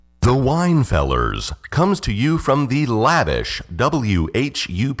The Winefellers comes to you from the lavish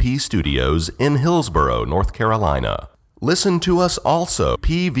WHUP studios in Hillsborough, North Carolina. Listen to us also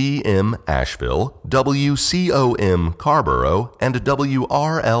PVM Asheville, WCOM Carborough, and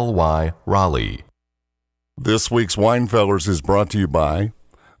WRLY Raleigh. This week's Winefellers is brought to you by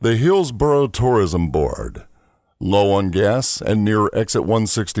the Hillsborough Tourism Board. Low on gas and near exit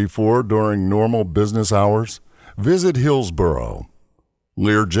 164 during normal business hours? Visit Hillsborough.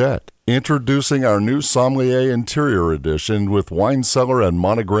 Learjet, introducing our new Sommelier Interior Edition with wine cellar and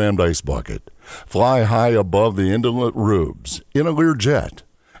monogrammed ice bucket. Fly high above the indolent rubes in a Learjet.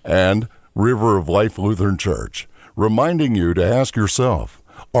 And River of Life Lutheran Church, reminding you to ask yourself,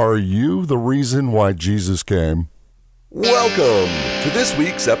 are you the reason why Jesus came? Welcome to this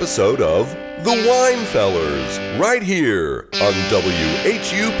week's episode of The Winefellers, right here on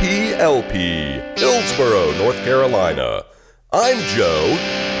WHUP-LP, Hillsborough, North Carolina. I'm Joe,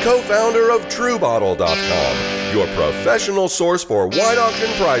 co-founder of TrueBottle.com, your professional source for wine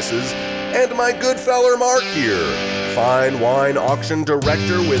auction prices, and my good feller Mark here, fine wine auction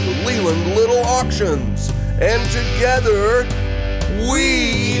director with Leland Little Auctions. And together,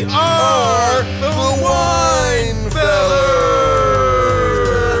 we are the Winefellers!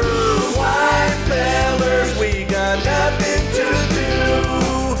 Winefellers, we got nothing to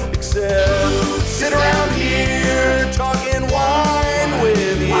do except sit around here talking wine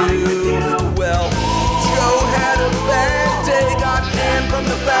with you. Well, Joe had a bad day, got canned from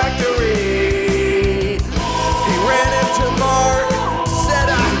the factory. He ran into Mark, said,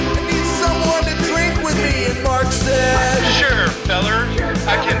 I need someone to drink with me, and Mark said, Sure, feller,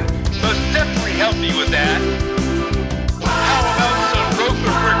 I can most definitely help you with that. How about some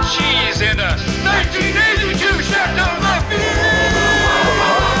Roquefort cheese and a 1982 Chateau Lafite?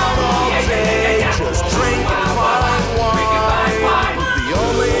 just drink fine wine. The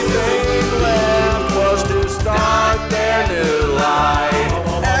only thing left was to start their new life.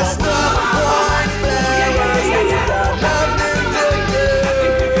 As the Winefellers, we got nothing to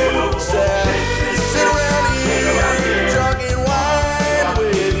do. Sit around here talking wine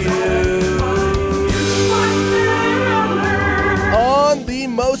with you. On the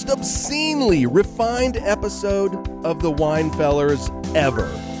most obscenely refined episode of the Winefellers ever.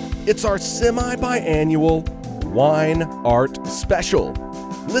 It's our semi-biannual Wine Art Special.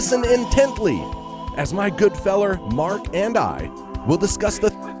 Listen intently as my good feller Mark and I will discuss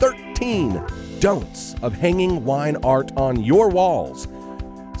the 13 don'ts of hanging wine art on your walls.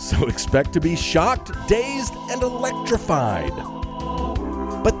 So expect to be shocked, dazed, and electrified.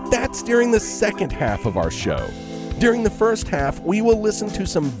 But that's during the second half of our show. During the first half, we will listen to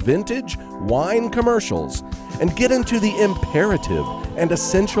some vintage wine commercials and get into the imperative and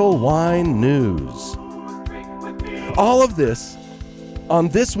essential wine news. All of this on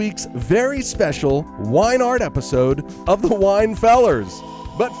this week's very special Wine Art episode of the Winefellers.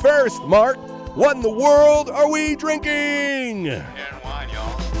 But first, Mark, what in the world are we drinking? And wine,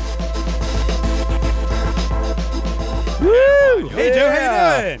 y'all. Woo! Hey, Joe,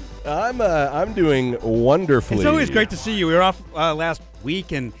 how you doing? I'm doing wonderfully. It's always great to see you. We were off last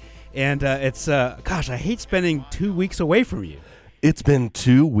week, and it's gosh, I hate spending 2 weeks away from you. It's been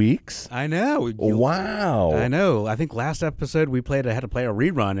 2 weeks? I know. Wow. I know. I think last episode we had to play a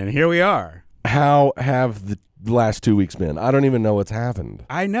rerun, and here we are. How have the last 2 weeks been? I don't even know what's happened.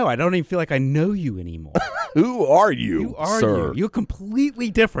 I know. I don't even feel like I know you anymore. Who are you, Who are sir? you? You're completely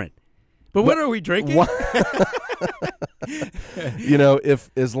different. But what are we drinking? You know,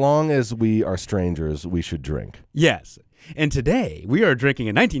 if as long as we are strangers, we should drink. Yes. And today we are drinking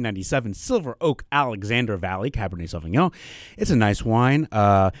a 1997 Silver Oak Alexander Valley Cabernet Sauvignon. It's a nice wine.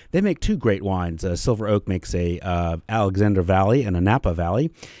 They make two great wines. Silver Oak makes a Alexander Valley and a Napa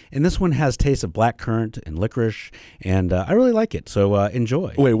Valley. And this one has taste of blackcurrant and licorice. And I really like it. So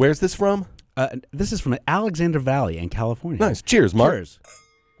enjoy. Wait, where's this from? This is from Alexander Valley in California. Nice. Cheers, Mark. Cheers.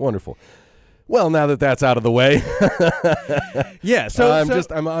 Wonderful. Well, now that that's out of the way, yeah. So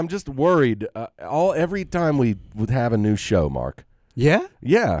I'm just worried. Every time we would have a new show, Mark. Yeah?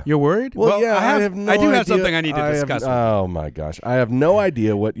 Yeah. You're worried? Well, yeah, I have no I do idea. have something I need to discuss. Oh, my gosh. I have no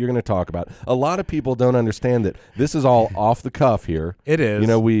idea what you're going to talk about. A lot of people don't understand that this is all off the cuff here. It is. You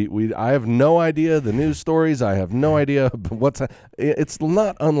know, I have no idea the news stories. I have no idea it's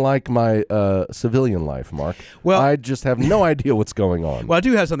not unlike my civilian life, Mark. Well, I just have no idea what's going on. Well, I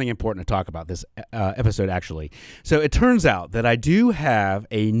do have something important to talk about this episode, actually. So it turns out that I do have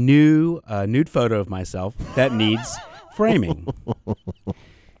a new nude photo of myself that needs framing.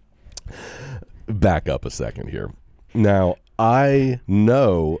 Back up a second here. Now, I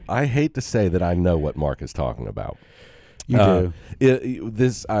hate to say that I know what Mark is talking about. You do.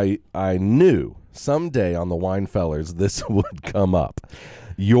 This I knew someday on the Winefellers this would come up.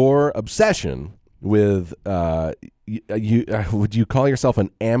 Your obsession with would you call yourself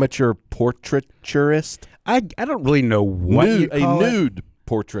an amateur portraiturist? I don't really know what you call a it. nude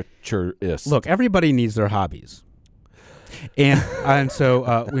portraiturist. Look, everybody needs their hobbies. And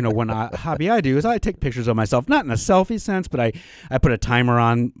so one hobby I do is I take pictures of myself, not in a selfie sense, but I put a timer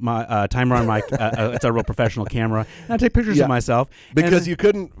on my it's a real professional camera, and I take pictures of myself because you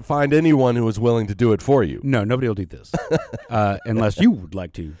couldn't find anyone who was willing to do it for you. No, nobody will do this unless you would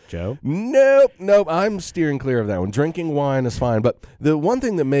like to, Joe. Nope. I'm steering clear of that one. Drinking wine is fine, but the one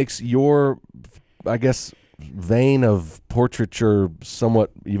thing that makes your, I guess, vein of portraiture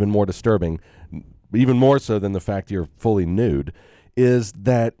somewhat even more disturbing, even more so than the fact you're fully nude, is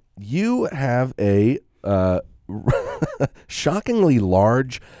that you have a shockingly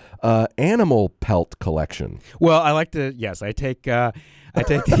large animal pelt collection. Well, I like to. Yes, I take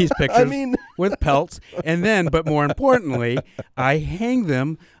these pictures with pelts, and then, but more importantly, I hang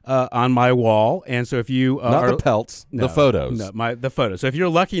them on my wall. And so, if you not the pelts, the photos, the photos. So, if you're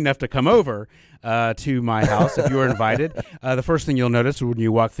lucky enough to come over to my house, if you are invited, the first thing you'll notice when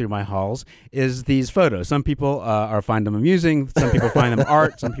you walk through my halls is these photos. Some people find them amusing. Some people find them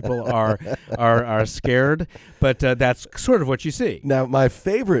art. Some people are scared. But that's sort of what you see. Now, my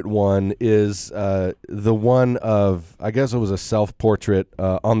favorite one is the one of, I guess it was a self-portrait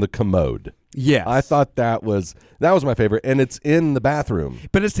on the commode. Yes. I thought that was my favorite, and it's in the bathroom.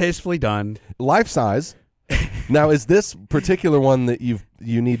 But it's tastefully done. Life size. Now, is this particular one that you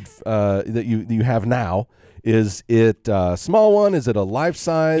have now? Is it a small one? Is it a life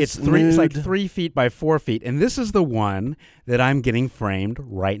size? It's like 3 feet by 4 feet, and this is the one that I'm getting framed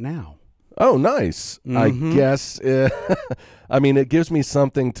right now. Oh, nice. Mm-hmm. I guess. It gives me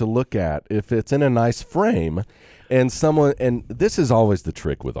something to look at if it's in a nice frame. And this is always the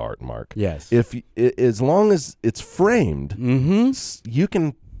trick with art, Mark. Yes. As long as it's framed, you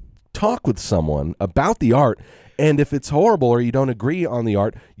can talk with someone about the art, and if it's horrible or you don't agree on the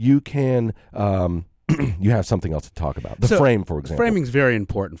art, you can you have something else to talk about. The frame, for example. Framing is very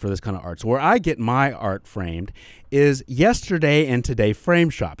important for this kind of art. So where I get my art framed is Yesterday and Today Frame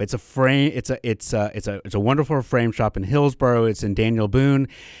Shop. It's a frame. It's a wonderful frame shop in Hillsborough. It's in Daniel Boone,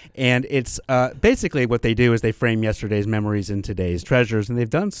 and it's basically what they do is they frame yesterday's memories and today's treasures, and they've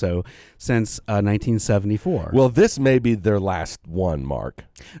done so since 1974. Well, this may be their last one, Mark.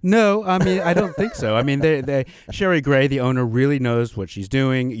 No, I don't think so. They Sherry Gray, the owner, really knows what she's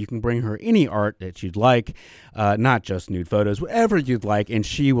doing. You can bring her any art that you'd like, not just nude photos, whatever you'd like, and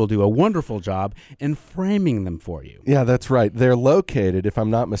she will do a wonderful job in framing them for you. Yeah, that's right. They're located, if I'm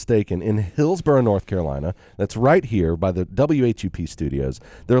not mistaken, in Hillsborough, North Carolina. That's right here by the WHUP studios.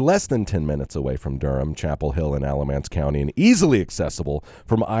 They're less than 10 minutes away from Durham, Chapel Hill, and Alamance County, and easily accessible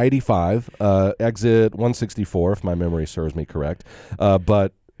from I-85, exit 164, if my memory serves me correct.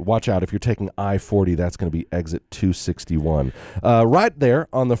 But watch out, if you're taking I-40, that's going to be exit 261. Right there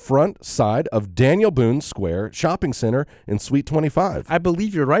on the front side of Daniel Boone Square Shopping Center in Suite 25. I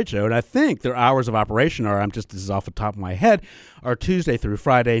believe you're right, Joe, and I think their hours of operation are, this is off the top of my head, are Tuesday through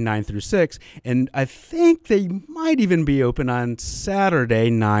Friday, 9 through 6, and I think they might even be open on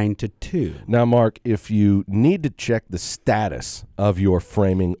Saturday, 9 to 2. Now, Mark, if you need to check the status of your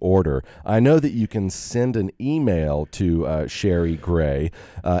framing order, I know that you can send an email to Sherry Gray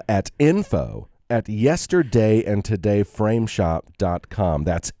at info@yesterdayandtodayframeshop.com.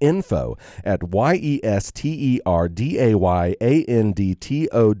 That's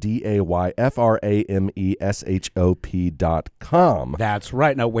info@yesterdayandtodayframeshop.com. That's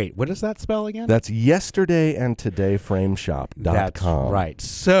right. Now, wait, what does that spell again? That's yesterdayandtodayframeshop.com. That's right.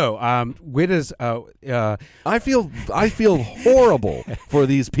 So, what is I feel horrible for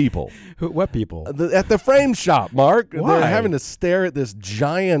these people. What people? At the frame shop, Mark. Why? They're having to stare at this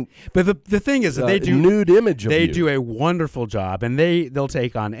giant But the thing is that they do nude image of they you. do a wonderful job, and they'll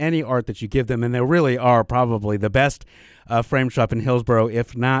take on any art that you give them, and they really are probably the best frame shop in Hillsborough,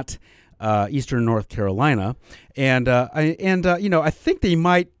 if not Eastern North Carolina. And I think they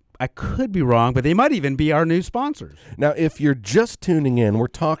might. I could be wrong, but they might even be our new sponsors. Now, if you're just tuning in, we're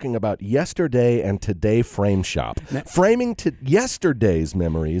talking about Yesterday and Today Frame Shop, framing yesterday's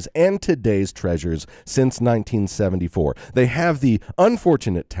memories and today's treasures since 1974. They have the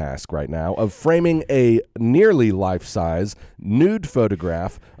unfortunate task right now of framing a nearly life-size nude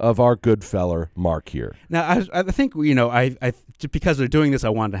photograph of our good feller Mark here. Now, I think I because they're doing this, I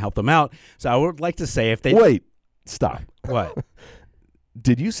wanted to help them out. So I would like to say if they Wait, stop. What?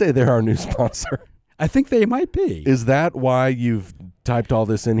 Did you say they're our new sponsor? I think they might be. Is that why you've typed all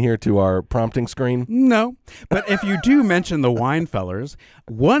this in here to our prompting screen? No, but if you do mention the Winefellers,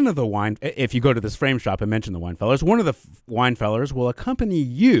 if you go to this frame shop and mention the Winefellers, one of the Winefellers will accompany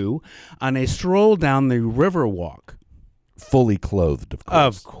you on a stroll down the Riverwalk. Fully clothed, of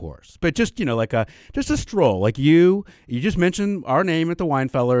course. Of course. But just, like just a stroll. Like you just mention our name at the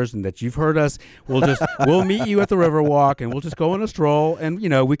Winefellers and that you've heard us. We'll meet you at the Riverwalk and we'll just go on a stroll and,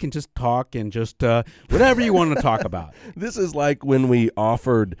 we can just talk and just whatever you want to talk about. This is like when we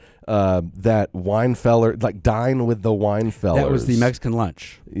offered that Winefeller, like dine with the Winefellers. That was the Mexican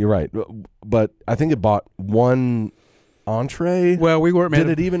lunch. You're right. But I think it bought one entree. Well, we weren't made.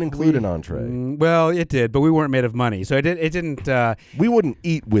 Did it even include an entree? Well, it did, but we weren't made of money, so it didn't. We wouldn't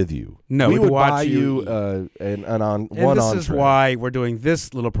eat with you. No, we we'd would watch buy you one and entree. This is why we're doing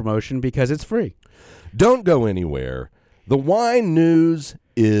this little promotion, because it's free. Don't go anywhere. The wine news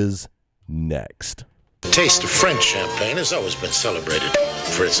is next. The taste of French champagne has always been celebrated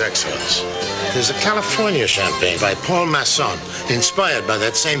for its excellence. There's a California champagne by Paul Masson, inspired by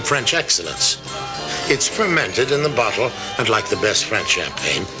that same French excellence. It's fermented in the bottle, and like the best French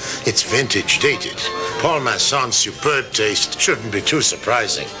champagne, it's vintage dated. Paul Masson's superb taste shouldn't be too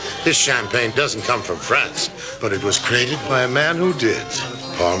surprising. This champagne doesn't come from France, but it was created by a man who did,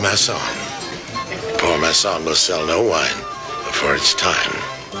 Paul Masson. Paul Masson will sell no wine before it's time.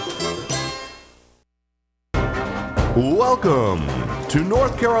 Welcome to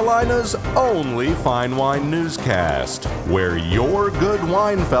North Carolina's only fine wine newscast, where your good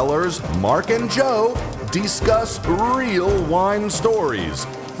Winefellers, Mark and Joe, discuss real wine stories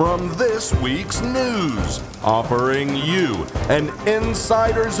from this week's news, offering you an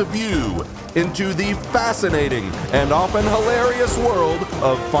insider's view into the fascinating and often hilarious world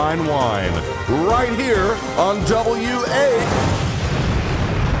of fine wine, right here on WA.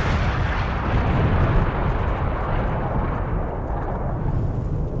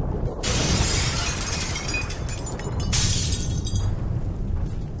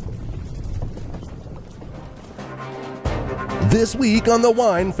 This week on the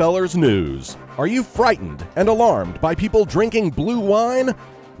Winefellers News, are you frightened and alarmed by people drinking blue wine?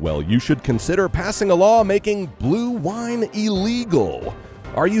 Well, you should consider passing a law making blue wine illegal.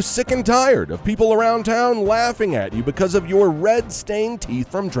 Are you sick and tired of people around town laughing at you because of your red-stained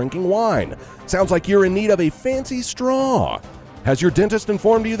teeth from drinking wine? Sounds like you're in need of a fancy straw. Has your dentist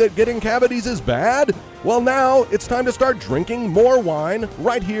informed you that getting cavities is bad? Well, now it's time to start drinking more wine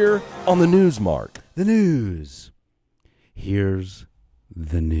right here on the Newsmark. The news. Here's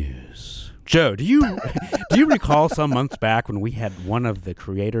the news. Joe, do you recall some months back when we had one of the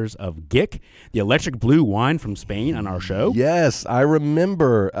creators of GIC, the electric blue wine from Spain, on our show? Yes, I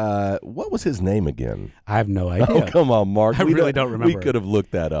remember. What was his name again? I have no idea. Oh, come on, Mark. I really don't remember. We could have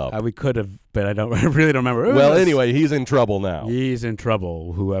looked that up. We could have, but I really don't remember. Well, anyway, he's in trouble now. He's in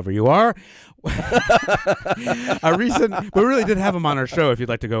trouble, whoever you are. We really did have him on our show if you'd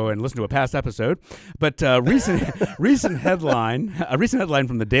like to go and listen to a past episode. But recent headline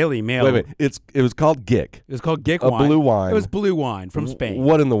from the Daily Mail. Wait. It was called GIC. It was called GIC a wine. Blue wine. It was blue wine from Spain.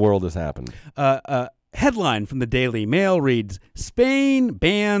 What in the world has happened? Headline from the Daily Mail reads, Spain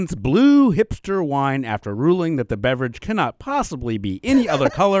bans blue hipster wine after ruling that the beverage cannot possibly be any other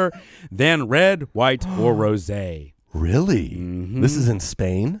color than red, white, or rosé. Really? Mm-hmm. This is in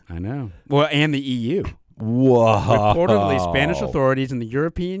Spain? I know. Well, and the EU. Whoa. Reportedly, Spanish authorities in the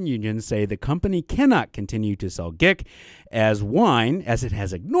European Union say the company cannot continue to sell GIC as wine as it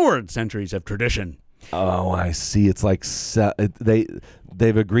has ignored centuries of tradition. Oh, I see. It's like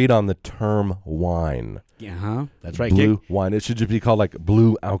they've agreed on the term wine. Yeah, that's right. Blue GIC wine. It should just be called like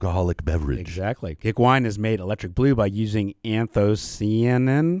blue alcoholic beverage. Exactly. GIC wine is made electric blue by using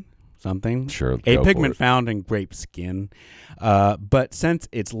anthocyanin. Something. Sure. A pigment found in grape skin. But since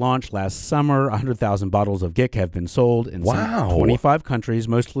its launch last summer, 100,000 bottles of GIC have been sold in some 25 countries,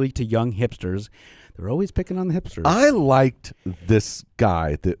 mostly to young hipsters. They're always picking on the hipsters. I liked this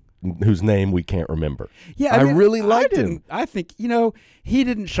guy whose name we can't remember. Yeah, I really liked him. I think, he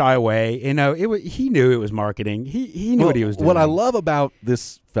didn't shy away. He knew it was marketing. He knew what he was doing. What I love about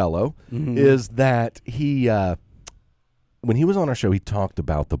this fellow is that he... when he was on our show, he talked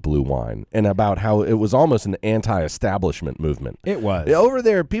about the blue wine and about how it was almost an anti-establishment movement. It was. Over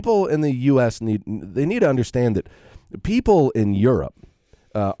there, people in the U.S. need to understand that people in Europe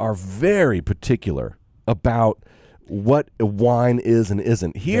are very particular about what wine is and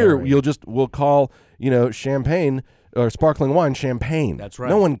isn't. Here, we'll call champagne or sparkling wine champagne. That's right.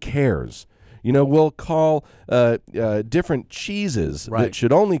 No one cares. We'll call different cheeses that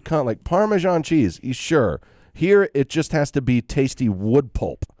should only come, like Parmesan cheese. Sure. Here, it just has to be tasty wood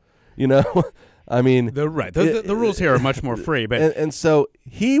pulp. I mean, The rules here are much more free, but and so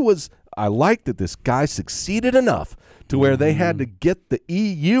I like that this guy succeeded enough to where they had to get the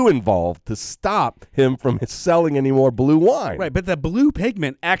EU involved to stop him from selling any more blue wine. right, but the blue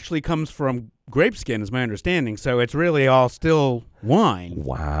pigment actually comes from grape skin, is my understanding. So it's really all still wine.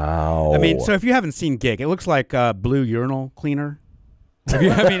 Wow. I mean, so if you haven't seen Gig, it looks like blue urinal cleaner. I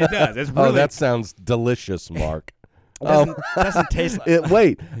mean, it does. It's really, oh, that sounds delicious, Mark. doesn't taste like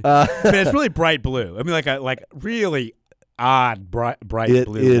Wait. but it's really bright blue. I mean, like really odd bright blue. It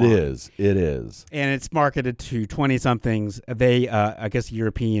wine. is. It is. And it's marketed to 20-somethings. They, I guess, the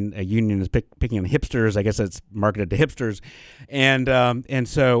European Union is picking on hipsters. I guess it's marketed to hipsters, and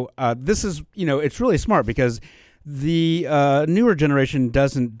so this is, it's really smart because the newer generation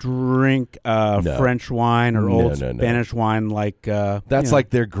doesn't drink French wine or old Spanish wine like that's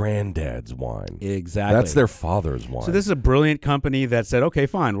like their granddad's wine. Exactly. That's their father's wine. So this is a brilliant company that said, okay,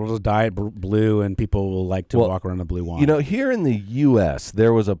 fine, we'll just dye it blue, and people will like to walk around in blue wine. Here in the U.S.,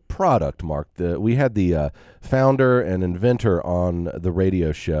 there was a product, Mark. We had the founder and inventor on the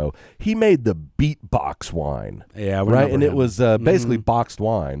radio show. He made the Beatbox wine. Yeah, right, and it was basically boxed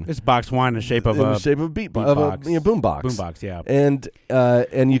wine. It's boxed wine in the shape of a beatbox. Boombox. Boombox, yeah.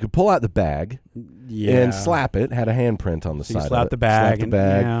 And you could pull out the bag and slap it. Had a handprint on the So side. you slap of it. the bag. Slap the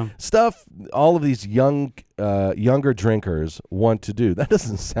bag. Stuff all of these younger drinkers want to do. That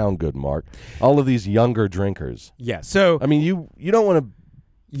doesn't sound good, Mark. All of these younger drinkers. Yeah. So I mean, you don't want to.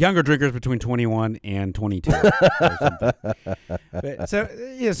 Younger drinkers between 21 and 22 or something. So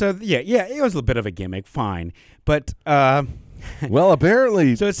it was a bit of a gimmick, fine. But well,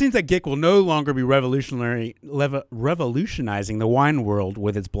 apparently. So it seems that Gick will no longer be revolutionizing the wine world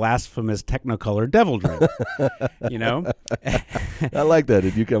with its blasphemous Technicolor devil drink. I like that.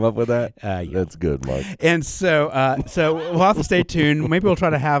 Did you come up with that? Yeah. That's good, Mark. And so we'll have to stay tuned. Maybe we'll try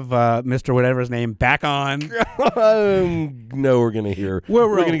to have Mr. Whatever his name back on. No, we're going to hear.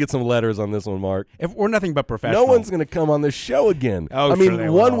 We're going to get some letters on this one, Mark. If we're nothing but professional. No one's going to come on this show again. Oh, I mean, sure they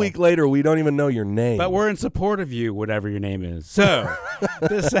 1 will. week later, we don't even know your name. But we're in support of you, whatever your name is. So,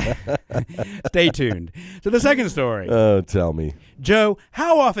 stay tuned. So the second story. Oh, tell me. Joe,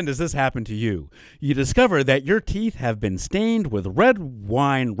 how often does this happen to you? You discover that your teeth have been stained with red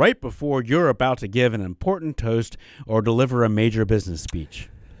wine right before you're about to give an important toast or deliver a major business speech.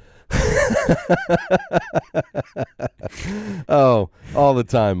 Oh, all the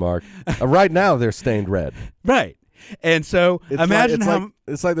time, Mark. Right now, they're stained red. Right. And so imagine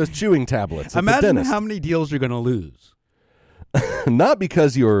it's like those chewing tablets. Imagine how many deals you're going to lose. Not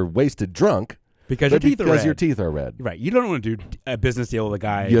because you're wasted drunk. Because your teeth are red. Because your teeth are red. Right. You don't want to do a business deal with a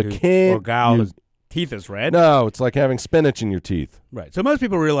guy or gal whose teeth is red. No, it's like having spinach in your teeth. Right. So most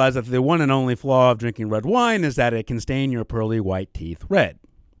people realize that the one and only flaw of drinking red wine is that it can stain your pearly white teeth red.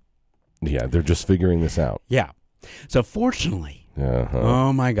 Yeah, they're just figuring this out. Yeah. So fortunately,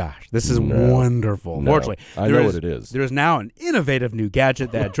 oh my gosh, this is wonderful. No. Fortunately, I know what it is. There is now an innovative new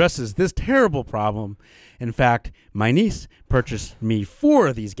gadget that addresses this terrible problem. In fact, my niece purchased me 4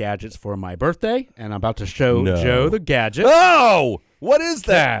 of these gadgets for my birthday, and I'm about to show Joe the gadget. Oh, what is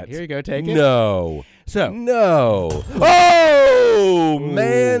that? Here you go, take it. No. So. No. Oh,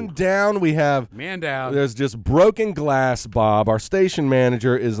 man down. We have. Man down. There's just broken glass, Bob. Our station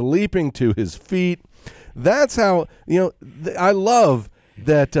manager is leaping to his feet. That's how, I love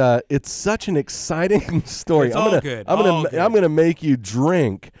that it's such an exciting story. It's I'm gonna make you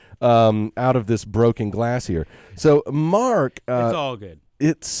drink out of this broken glass here. So Mark, it's all good.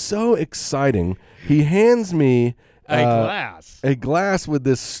 It's so exciting. He hands me a glass with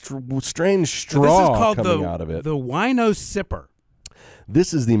this strange straw coming out of it. The Wino Sipper.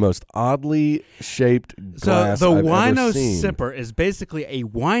 This is the most oddly shaped glass I've ever seen. Sipper is basically a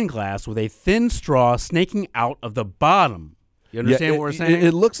wine glass with a thin straw snaking out of the bottom. You understand what we're saying?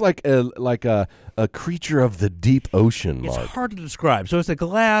 It looks like a creature of the deep ocean, Mark. It's hard to describe. So it's a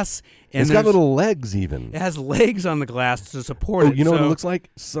glass, and it's got little legs even. It has legs on the glass to support it. You know what it looks like?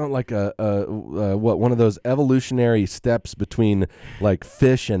 Like one of those evolutionary steps between like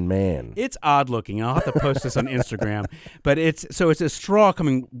fish and man. It's odd looking. I'll have to post this on Instagram. But it's a straw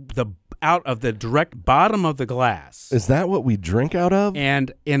coming out of the direct bottom of the glass. Is that what we drink out of?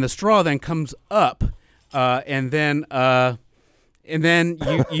 And the straw then comes up, and then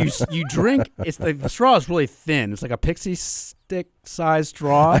you drink. The straw is really thin. It's like a pixie stick sized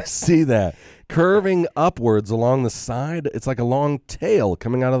straw. I see that curving upwards along the side. It's like a long tail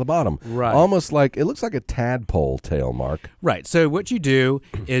coming out of the bottom. Right. Almost like it looks like a tadpole tail, Mark. Right. So what you do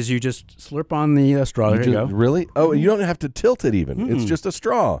is you just slurp on the straw. There you go. Really? Oh, you don't have to tilt it even. It's just a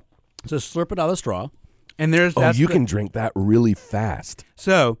straw. So slurp it out of the straw, and there's you can drink that really fast.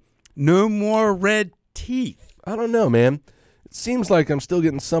 So No more red teeth. I don't know, man. It seems like I'm still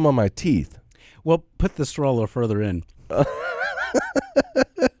getting some on my teeth. Well, put the straw a little further in.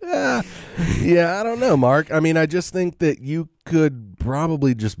 Yeah, I don't know, Mark. I mean, I just think that you could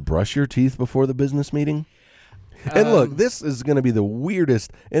probably just brush your teeth before the business meeting. And look, this is going to be the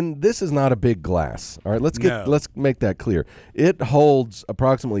weirdest, and this is not a big glass. All right, let's make that clear. It holds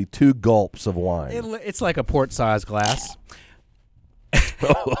approximately 2 gulps of wine. It's like a port-sized glass.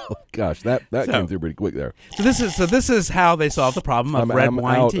 Oh gosh, that came through pretty quick there. So this is how they solve the problem of red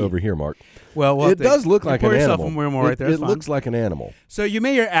wine out teeth. over here, Mark. Well, it does look like an animal. It Fine. looks like an animal. So you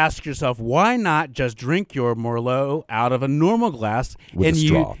may ask yourself, why not just drink your Merlot out of a normal glass With a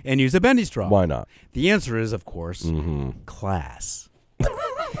straw. and use a bendy straw? Why not? The answer is, of course, class.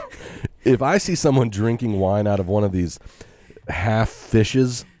 If I see someone drinking wine out of one of these half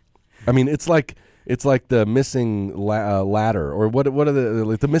fishes, I mean, it's like the missing ladder, or what are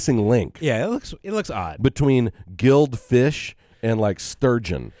the missing link? Yeah, it looks odd between gilled fish and like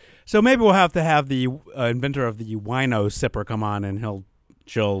sturgeon. So maybe we'll have to have the inventor of the wino sipper come on, and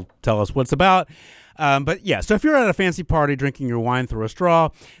she'll tell us what it's about. But yeah, so if you're at a fancy party drinking your wine through a straw,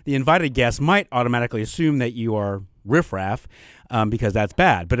 the invited guest might automatically assume that you are riffraff, because that's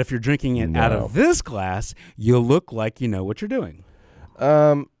bad. But if you're drinking it out of this glass, you'll look like you know what you're doing.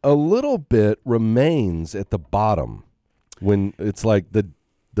 A little bit remains at the bottom when it's like the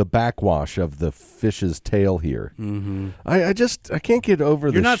backwash of the fish's tail here. Mm-hmm. I can't get over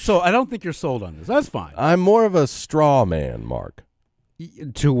this. You're not sold. I don't think you're sold on this. That's fine. I'm more of a straw man, Mark.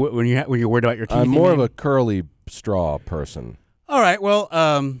 When you're worried about your teeth. I'm more of a curly straw person. All right. Well,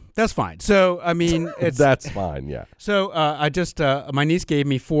 that's fine. So, I mean, that's fine. Yeah. So, I just my niece gave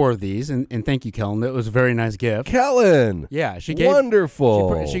me 4 of these, and thank you, Kellen. It was a very nice gift. Kellen. Yeah, she gave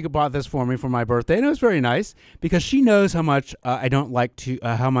wonderful. She bought this for me for my birthday, and it was very nice because she knows how much I don't like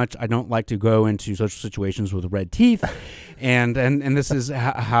to go into social situations with red teeth, and this is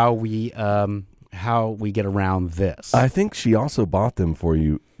how we get around this. I think she also bought them for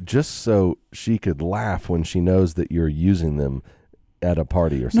you just so she could laugh when she knows that you're using them at a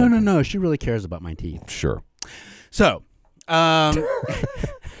party or something. No. She really cares about my teeth. Sure. So,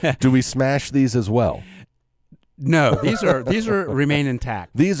 do we smash these as well? No, these are remain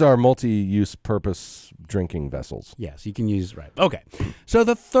intact. These are multi-use purpose drinking vessels. Yes, you can use right. Okay. So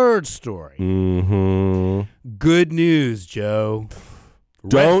the third story. Mm-hmm. Good news, Joe.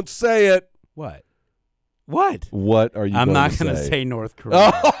 Don't say it. What? What? What are you I'm going not to going to say? say North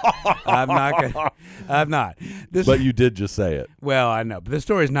Korea. I'm not. But you did just say it. Well, I know. But the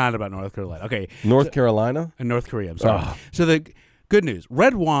story is not about North Carolina. Okay. North Carolina? North Korea. I'm sorry. So the good news.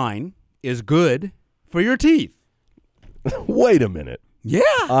 Red wine is good for your teeth. Wait a minute. Yeah.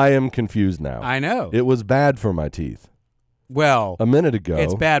 I am confused now. I know. It was bad for my teeth. Well, a minute ago.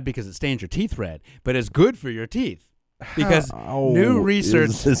 It's bad because it stains your teeth red, but it's good for your teeth. Because new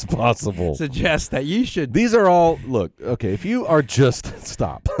research is possible suggests that you should. These are all okay. If you are just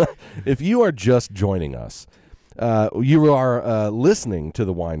stop, if you are just joining us, you are listening to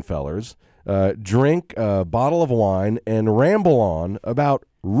the Winefellers drink a bottle of wine and ramble on about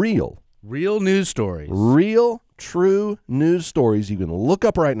real news stories, real true news stories. You can look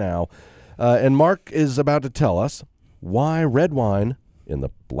up right now, and Mark is about to tell us why red wine in the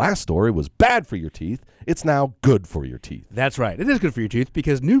last story was bad for your teeth. It's now good for your teeth. That's right. It is good for your teeth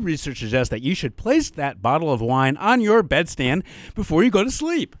because new research suggests that you should place that bottle of wine on your bedstand before you go to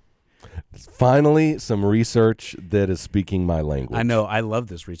sleep. Finally, some research that is speaking my language. I know. I love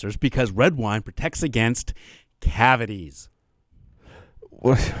this research because red wine protects against cavities.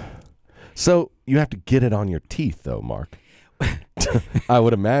 So you have to get it on your teeth, though, Mark. I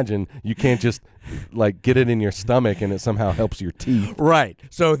would imagine you can't just get it in your stomach and it somehow helps your teeth. Right.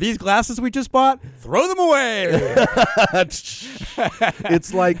 So these glasses we just bought, throw them away.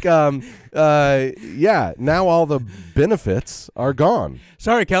 It's like, now all the benefits are gone.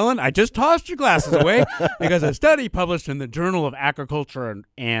 Sorry, Kellen, I just tossed your glasses away because a study published in the Journal of Agricultural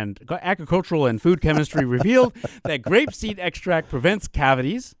and Food Chemistry revealed that grapeseed extract prevents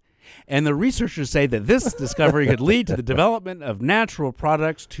cavities. And the researchers say that this discovery could lead to the development of natural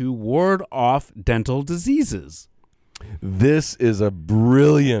products to ward off dental diseases. This is a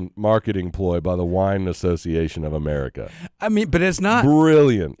brilliant marketing ploy by the Wine Association of America. I mean, but it's not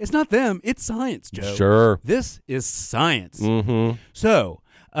brilliant. It's not them. It's science, Joe. Sure. This is science. Mm-hmm. So,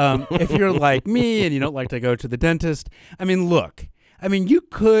 if you're like me and you don't like to go to the dentist, you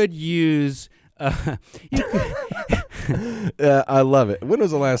could use... I love it. When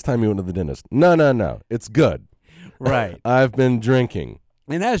was the last time you went to the dentist? No. It's good. Right. I've been drinking.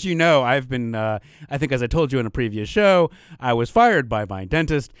 And as you know, I've been, I think as I told you in a previous show, I was fired by my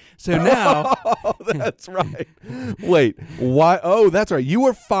dentist. So now. Oh, that's right. Wait, why? Oh, that's right. You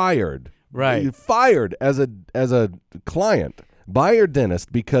were fired. Right. You fired as a client by your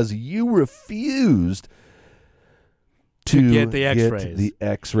dentist because you refused to get the X-rays. the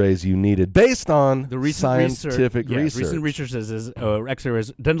X-rays you needed based on The recent scientific research. Recent research says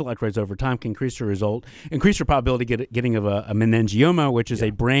X-rays, dental X-rays over time can increase your probability of getting of a meningioma, which is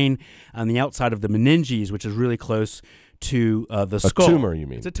a brain on the outside of the meninges, which is really close to the skull. A tumor, you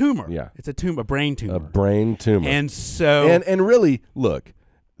mean? It's a tumor. Yeah. It's a tumor, a brain tumor. A brain tumor. And so, and really, look,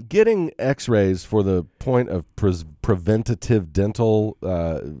 getting X-rays for the point of preventative dental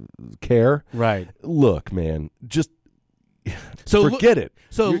care. right. Look, man, just So forget it.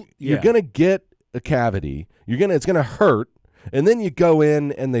 So you're gonna get a cavity. It's gonna hurt, and then you go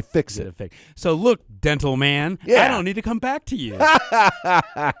in and they fix it. So look, dental man, Yeah. I don't need to come back to you.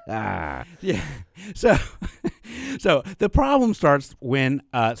 Yeah. So the problem starts when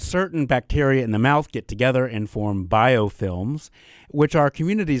certain bacteria in the mouth get together and form biofilms, which are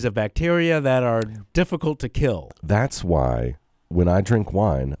communities of bacteria that are difficult to kill. That's why when I drink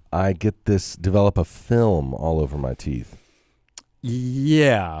wine, I develop a film all over my teeth.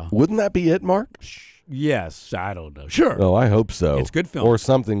 Yeah. Wouldn't that be it, Mark? Yes. I don't know. Sure. Oh, I hope so. It's good film. Or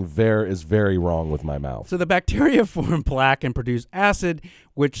something is very wrong with my mouth. So the bacteria form plaque and produce acid,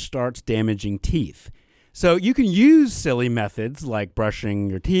 which starts damaging teeth. So you can use silly methods like brushing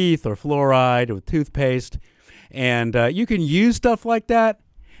your teeth or fluoride or toothpaste, and you can use stuff like that,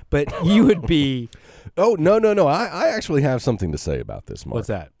 but you would be... Oh, no. I actually have something to say about this, Mark. What's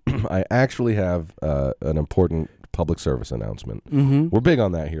that? I actually have an important public service announcement. Mm-hmm. We're big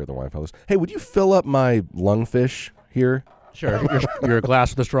on that here at the Wine Fellas. Hey, would you fill up my lungfish here? Sure. Your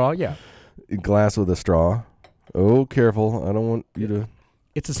glass with a straw? Yeah. Glass with a straw. Oh, careful. I don't want you to...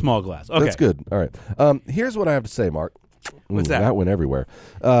 It's a small glass. Okay. That's good. All right. Here's what I have to say, Mark. What's that? That went everywhere.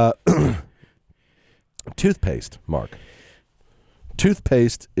 Toothpaste, Mark.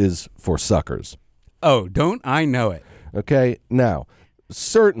 Toothpaste is for suckers. Oh, don't I know it? Okay? Now,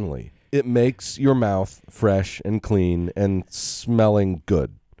 certainly it makes your mouth fresh and clean and smelling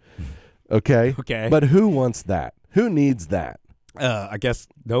good. Okay? Okay. But who wants that? Who needs that? I guess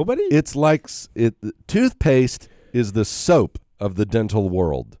nobody? It's like toothpaste is the soap of the dental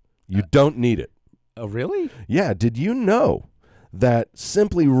world. You don't need it. Oh, really? Yeah, did you know that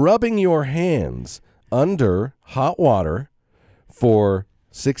simply rubbing your hands under hot water for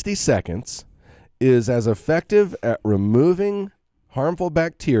 60 seconds is as effective at removing harmful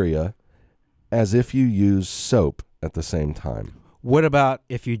bacteria as if you use soap at the same time? What about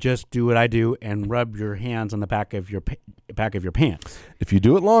if you just do what I do and rub your hands on the back of your pants? If you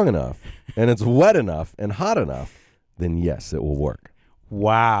do it long enough and it's wet enough and hot enough, then yes, it will work.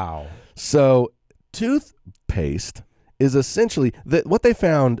 Wow. So toothpaste is essentially what they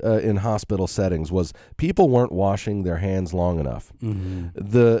found in hospital settings was people weren't washing their hands long enough.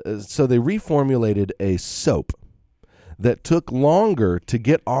 Mm-hmm. So they reformulated a soap that took longer to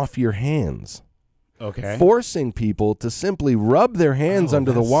get off your hands. Okay. Forcing people to simply rub their hands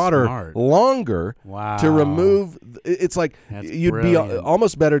under the water smart. longer Wow. to remove. It's like That's you'd brilliant. be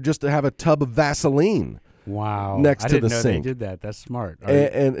almost better just to have a tub of Vaseline. Wow. Next I to didn't the know sink. They did that. That's smart.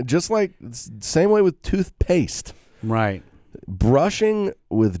 And just like same way with toothpaste, Right. brushing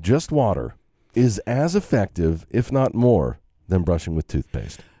with just water is as effective, if not more, than brushing with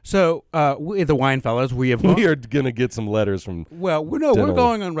toothpaste. So, we, the Wine Fellas, we have... We are going to get some letters from... Well, we're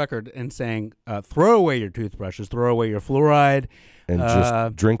going on record and saying throw away your toothbrushes, throw away your fluoride. And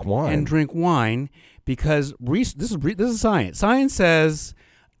just drink wine. And drink wine because this is science. Science says,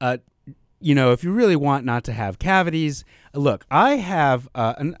 if you really want not to have cavities, look, I have,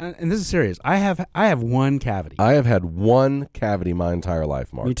 and this is serious, I have one cavity. I have had one cavity my entire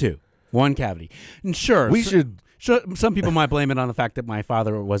life, Mark. Me too. One cavity. And sure. Some people might blame it on the fact that my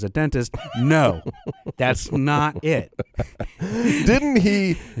father was a dentist. No, that's not it. Didn't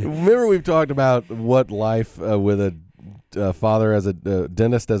he? Remember we've talked about what life with a father as a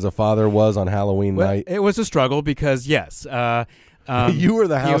dentist as a father was on Halloween night? It was a struggle because, yes. You were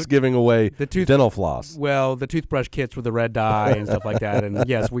the house giving away dental floss. Well, the toothbrush kits with the red dye and stuff like that. And,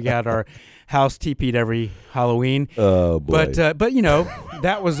 yes, we had our house TP'd every Halloween. Oh, boy. But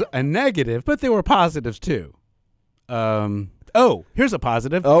that was a negative, but there were positives, too. Here's a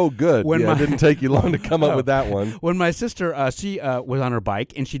positive. Oh, good. It didn't take you long to come up with that one. When my sister, she was on her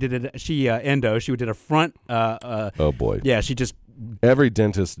bike and she did she did a front. Oh boy. Yeah, she just every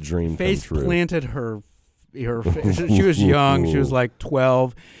dentist's dream face come true. planted her she was young. She was like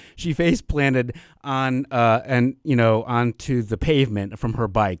 12. She face planted on onto the pavement from her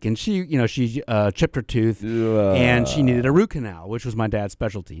bike, and she chipped her tooth, and she needed a root canal, which was my dad's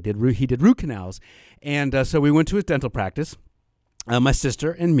specialty. He did root canals, and so we went to his dental practice. My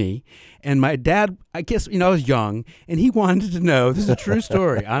sister and me, and my dad, I guess, I was young, and he wanted to know, this is a true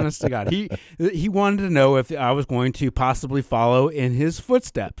story, honest to God, he wanted to know if I was going to possibly follow in his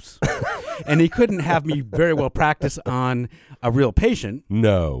footsteps. And he couldn't have me very well practice on a real patient.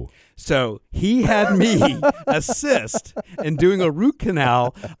 No. So he had me assist in doing a root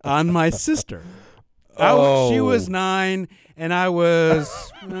canal on my sister. She was 9, and I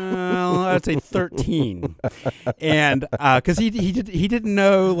was, I'd say 13, and because he didn't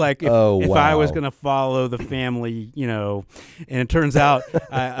know like if I was going to follow the family, and it turns out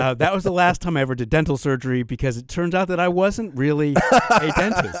that was the last time I ever did dental surgery, because it turns out that I wasn't really a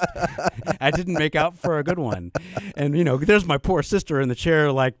dentist. I didn't make out for a good one, and there's my poor sister in the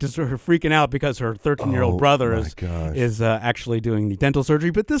chair, like just her freaking out because her 13-year-old brother is actually doing the dental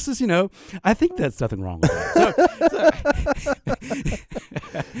surgery. But this is, I think that's nothing wrong with that.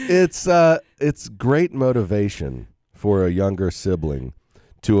 It's great motivation for a younger sibling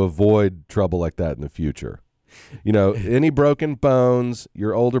to avoid trouble like that in the future. Any broken bones,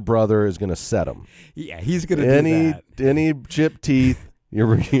 your older brother is going to set them. Yeah, he's going to do that. Any chipped teeth,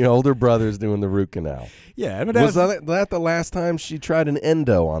 your older brother's doing the root canal. Yeah. Was that the last time she tried an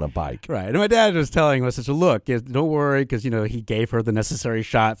endo on a bike? Right. And my dad was telling us, look, don't worry, because, he gave her the necessary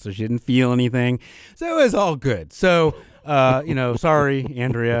shots, so she didn't feel anything. So it was all good. So, sorry,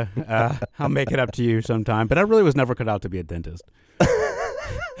 Andrea, I'll make it up to you sometime. But I really was never cut out to be a dentist.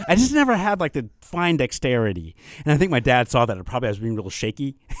 I just never had like the fine dexterity. And I think my dad saw that. It probably I was being real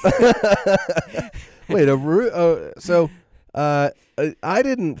shaky. Wait, I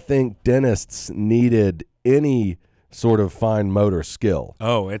didn't think dentists needed any sort of fine motor skill.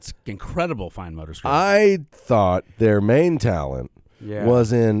 Oh, it's incredible fine motor skill. I thought their main talent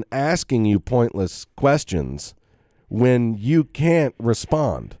was in asking you pointless questions when you can't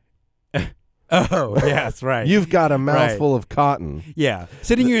respond. Oh, yes, right. You've got a mouthful of cotton. Yeah,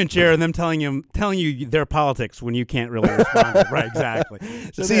 sitting you in a chair and them telling you their politics when you can't really respond. Right, exactly.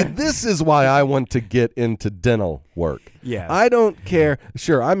 So see, this is why I want to get into dental work. Yeah, I don't care.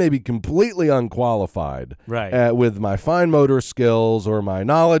 Sure, I may be completely unqualified, right, with my fine motor skills or my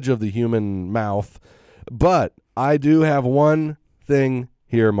knowledge of the human mouth, but I do have one thing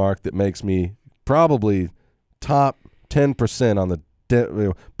here, Mark, that makes me probably top 10% on the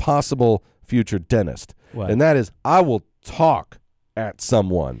possible future dentist. What? And that is, I will talk at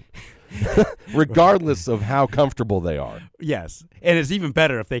someone regardless of how comfortable they are. Yes, and it's even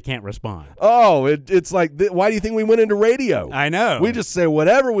better if they can't respond. Oh, it's like, why do you think we went into radio? I know. We just say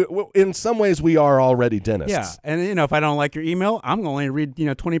whatever. In some ways, we are already dentists. Yeah, and if I don't like your email, I'm going to only read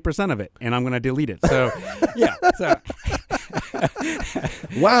 20% of it, and I'm going to delete it. So, yeah. So.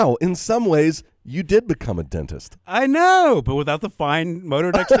 Wow, in some ways, you did become a dentist. I know, but without the fine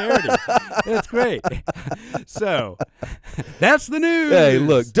motor dexterity. That's great. So, that's the news. Hey,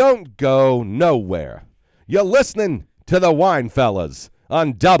 look, don't go nowhere. You're listening to the Wine Fellas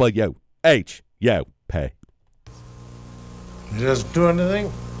on WHUP. Just do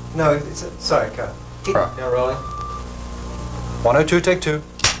anything? No, sorry, cut. Yeah, rolling. 102, take 2.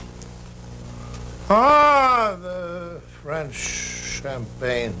 The French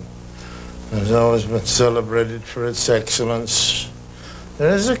champagne has always been celebrated for its excellence.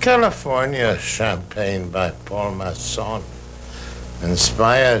 There is a California champagne by Paul Masson,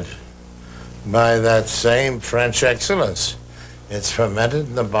 inspired by that same French excellence. It's fermented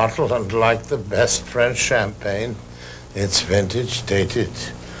in the bottle, and like the best French champagne, it's vintage dated.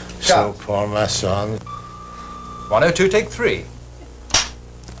 So Paul Masson. 102, take 3.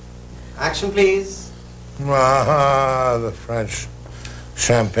 Action, please. The French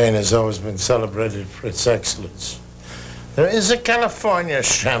champagne has always been celebrated for its excellence. There is a California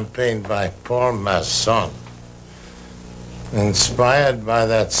champagne by Paul Masson, inspired by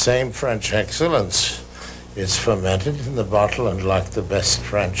that same French excellence. It's fermented in the bottle, and like the best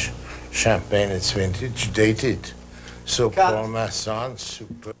French champagne, it's vintage dated. So Paul Masson,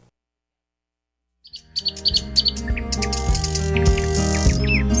 super.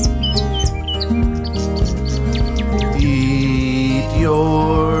 Eat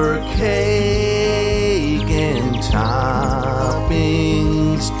your cake and toppings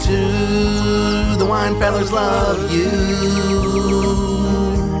too. The Wine Fellers love you.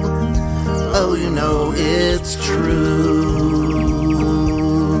 Oh, you know it's true.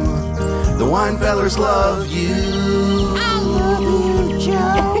 The Wine Fellers love you. I love you,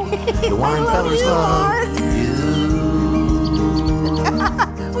 Joe. The Wine Fellers love you.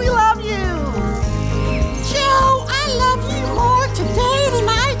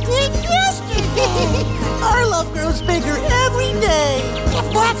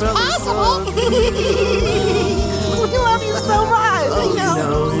 We love you so much. Oh,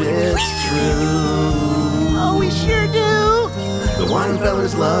 know it's true. Oh, we sure do. The Wine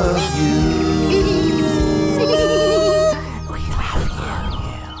Fellas love you.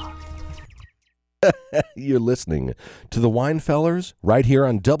 You're listening to the Winefellers right here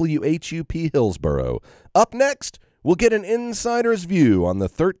on WHUP Hillsboro. Up next, we'll get an insider's view on the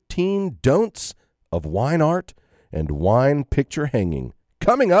 13 don'ts of wine art and wine picture hanging.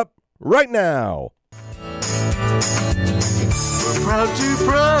 Coming up right now. We're proud to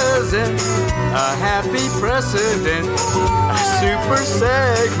present a happy precedent, a super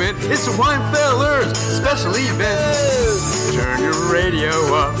segment. It's the Winefellers special event. Turn your radio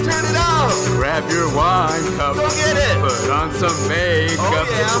up. Turn it up. Grab your wine cup. Go get it. Put on some makeup. Oh,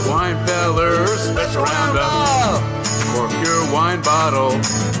 yeah. It's the Winefellers special roundup. Cork your wine bottle.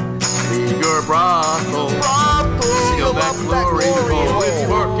 Leave your brothel. Seal that chlorine hole with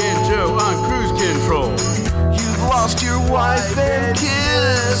Mark and Joe on cruise control. You've lost your wife and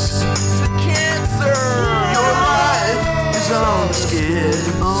kids to cancer. Your life is on skid.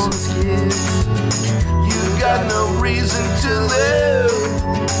 On skid. You've got no reason to live.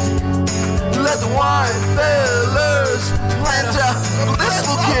 Let the Winefellers plant a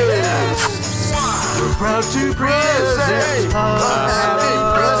blissful kiss. We're proud to present a happy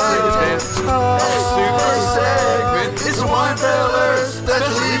president. A super segment. It's the Winefellers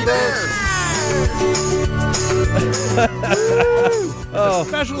special event.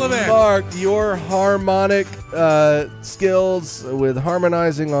 Special event. Mark, your harmonic skills with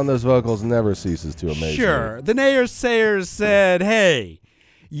harmonizing on those vocals never ceases to amaze me. Sure. The naysayers said, hey,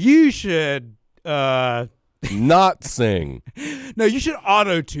 you should not sing. No, you should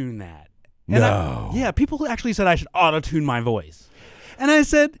auto-tune that. And yeah, people actually said I should auto-tune my voice. And I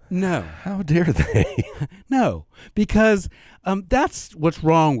said, no. How dare they? No, because that's what's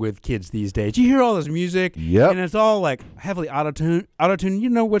wrong with kids these days. You hear all this music, and it's all like heavily auto-tune. You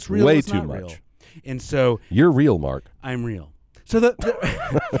know what's real, way what's too not much. real. And so you're real, Mark. I'm real. So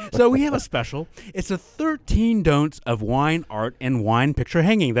so we have a special. It's the 13 don'ts of wine art and wine picture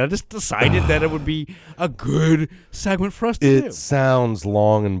hanging that I just decided that it would be a good segment for us to do. It sounds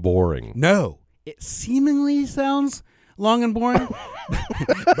long and boring. No, it seemingly sounds long and boring,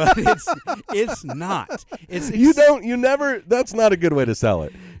 but it's not. That's not a good way to sell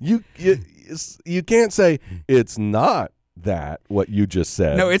it. You can't say it's not that what you just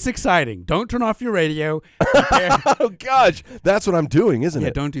said. No, it's exciting. Don't turn off your radio. Oh gosh, that's what I'm doing, isn't it?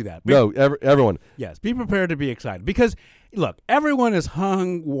 Yeah, don't do that. No, everyone. Yes, be prepared to be excited because look, everyone has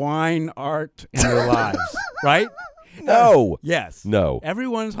hung wine art in their lives, right? No. Yes. No.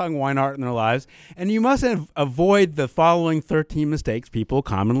 Everyone's hung wine art in their lives, and you must avoid the following 13 mistakes people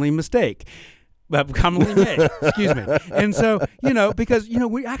commonly mistake. Commonly made, excuse me. And so, because,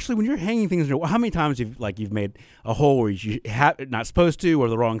 when you're hanging things, how many times you've made a hole where you not supposed to, or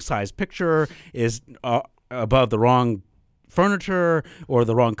the wrong size picture is above the wrong furniture or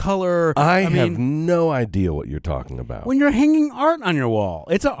the wrong color. I have no idea what you're talking about. When you're hanging art on your wall,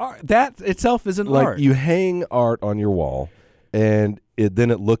 that itself is an art. Like you hang art on your wall, and then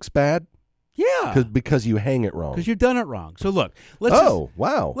it looks bad. Yeah, because you hang it wrong. Because you've done it wrong. So look,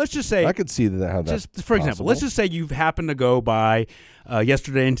 wow. Let's just say I could see how that's for example. possible. Let's just say you've happened to go by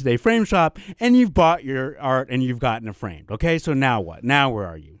Yesterday and Today Frame Shop, and you've bought your art and you've gotten it framed. Okay, so now what? Now where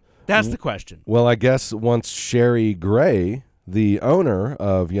are you? That's the question. Well, I guess once Sherry Gray, the owner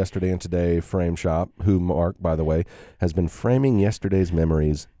of Yesterday and Today Frame Shop, who Mark, by the way, has been framing yesterday's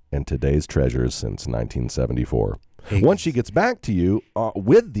memories and today's treasures since 1974. Once she gets back to you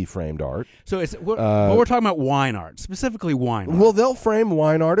with the framed art. So we're talking about wine art, specifically wine art. Well, they'll frame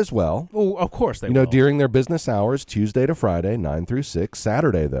wine art as well. Oh, of course they will. During their business hours, Tuesday to Friday, 9 through 6.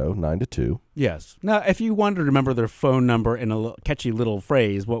 Saturday, though, 9 to 2. Yes. Now, if you wanted to remember their phone number in a catchy little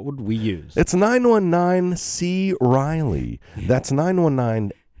phrase, what would we use? It's 919-C Riley. That's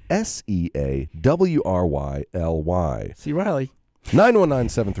 919-SEAWRYLY. C. Riley.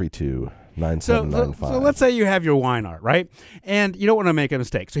 919-732-9795. So let's say you have your wine art, right? And you don't want to make a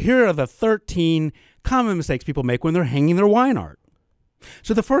mistake. So here are the 13 common mistakes people make when they're hanging their wine art.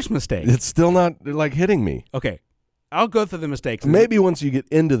 So the first mistake. It's still not hitting me. Okay. I'll go through the mistakes. Maybe once you get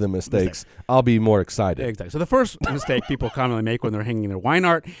into the mistakes, I'll be more excited. Exactly. So the first mistake people commonly make when they're hanging their wine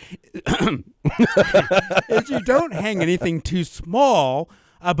art is you don't hang anything too small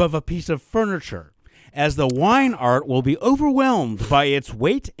above a piece of furniture, as the wine art will be overwhelmed by its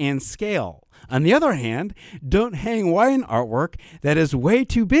weight and scale. On the other hand, don't hang wine artwork that is way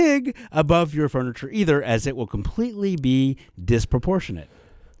too big above your furniture either, as it will completely be disproportionate.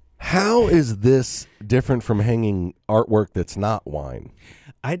 How is this different from hanging artwork that's not wine?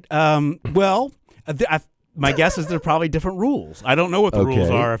 My guess is there are probably different rules. I don't know what the rules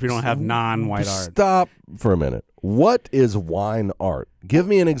are if you don't have non-white art. Stop for a minute. What is wine art? Give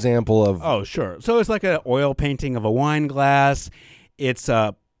me an example of... Oh, sure. So it's like an oil painting of a wine glass. It's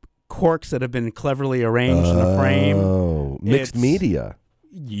corks that have been cleverly arranged in a frame. Oh, mixed media.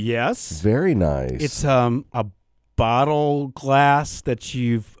 Yes. Very nice. It's a bottle glass that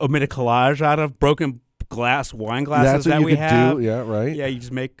you've made a collage out of, broken wine glasses that we have. Do. Yeah, right. Yeah, you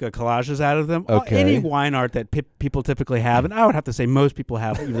just make collages out of them. Okay. Any wine art that people typically have, and I would have to say most people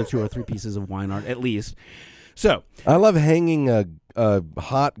have either 2 or 3 pieces of wine art at least. So I love hanging a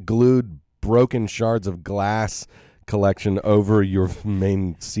hot glued broken shards of glass collection over your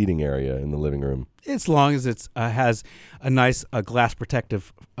main seating area in the living room. As long as it has a nice glass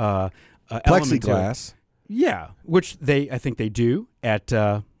protective element to it. Plexiglass. Yeah, which I think they do at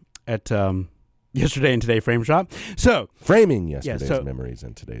Yesterday and Today Frame Shop. So framing yesterday's memories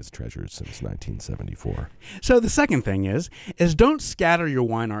and today's treasures since 1974. So the second thing is don't scatter your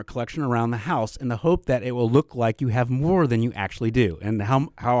wine art collection around the house in the hope that it will look like you have more than you actually do, and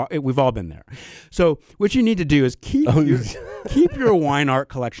we've all been there. So what you need to do is keep your wine art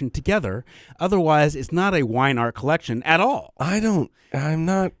collection together. Otherwise, it's not a wine art collection at all. I'm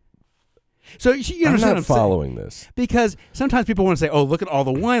not. So you understand I'm not following this. Because sometimes people want to say, oh, look at all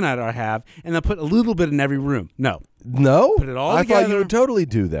the wine art I have, and they'll put a little bit in every room. No. Put it all together. I thought you would totally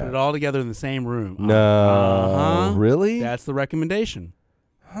do that. Put it all together in the same room. No. Really? That's the recommendation.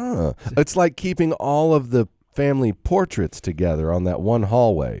 Huh. It's like keeping all of the family portraits together on that one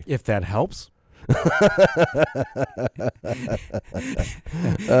hallway. If that helps.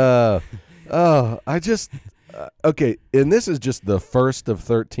 Okay, and this is just the first of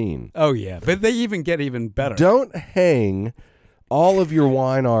 13. Oh, yeah, but they get even better. Don't hang all of your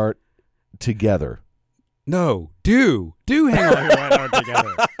wine art together. No, do hang all your wine art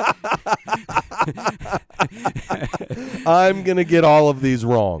together. I'm going to get all of these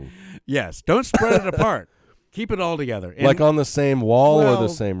wrong. Yes, don't spread it apart. Keep it all together. Like on the same wall or the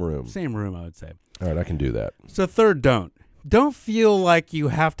same room? Same room, I would say. All right, I can do that. So third, don't feel like you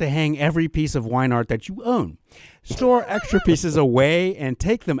have to hang every piece of wine art that you own. Store extra pieces away and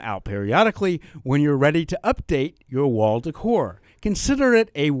take them out periodically when you're ready to update your wall decor. Consider it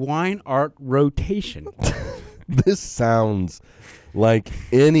a wine art rotation. This sounds like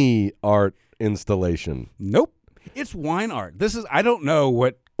any art installation. Nope. It's wine art. I don't know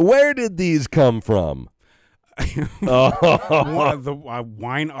what. Where did these come from? The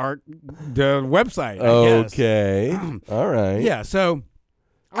wine art website. I guess. All right. Yeah. So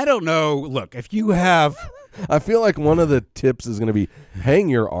I don't know. Look, if you have, I feel like one of the tips is going to be hang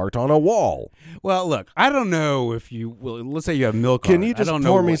your art on a wall. Well, look, I don't know if you. Well, let's say you have milk. Can you just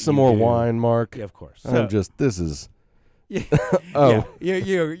pour me some more wine, Mark? Yeah, of course. So, this is. Yeah. Oh. Yeah.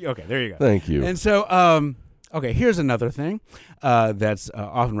 Okay. There you go. Thank you. And so, okay, here's another thing that's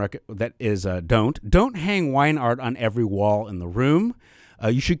often don't hang wine art on every wall in the room.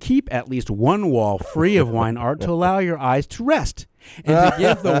 You should keep at least one wall free of wine art to allow your eyes to rest and to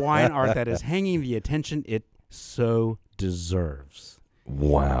give the wine art that is hanging the attention it so deserves.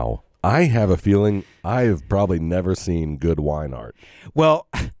 Wow. I have a feeling I have probably never seen good wine art. Well,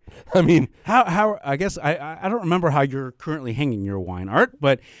 I mean, how I guess I don't remember how you're currently hanging your wine art,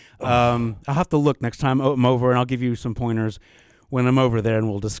 but I'll have to look next time I'm over, and I'll give you some pointers when I'm over there, and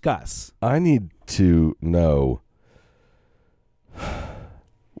we'll discuss. I need to know.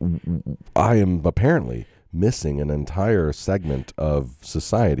 I am apparently missing an entire segment of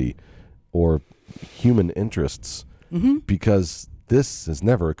society or human interests because this has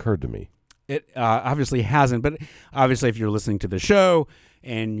never occurred to me. It obviously hasn't, but obviously if you're listening to the show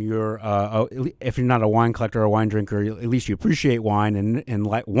and if you're not a wine collector or a wine drinker, at least you appreciate wine and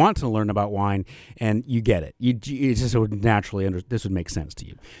want to learn about wine, and you get it. You just would naturally this would make sense to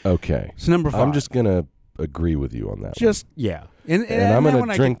you. Okay. So number 5. I'm just gonna agree with you on that. Yeah. And I'm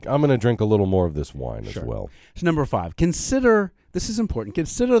gonna drink. I'm gonna drink a little more of this wine as well. So number 5, this is important.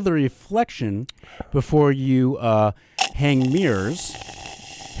 Consider the reflection before you hang mirrors,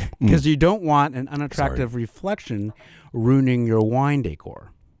 because you don't want an unattractive reflection ruining your wine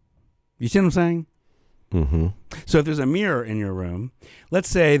decor. You see what I'm saying? Mm-hmm. So if there's a mirror in your room, let's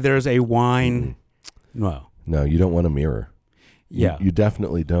say there's a wine. No, you don't want a mirror. Yeah, you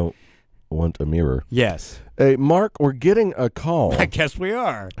definitely don't want a mirror. Yes. Hey, Mark, we're getting a call. I guess we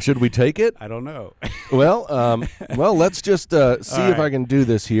are. Should we take it? I don't know. Well, let's just see if I can do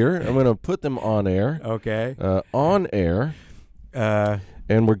this here. I'm going to put them on air. Okay. On air.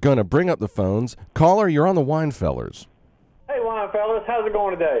 And we're going to bring up the phones. Caller, you're on the Wine Fellers. Hey, Wine fellas. How's it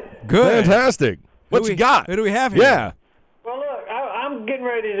going today? Good. Fantastic. What you got? Who do we have here? Yeah. Well, look, I'm getting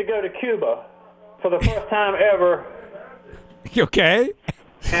ready to go to Cuba for the first time ever. You okay?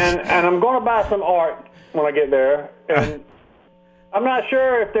 And I'm going to buy some art when I get there. And I'm not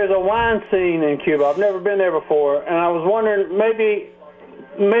sure if there's a wine scene in Cuba. I've never been there before. And I was wondering, maybe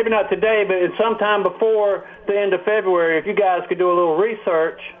not today, but sometime before the end of February, if you guys could do a little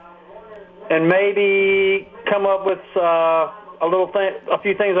research and maybe come up with a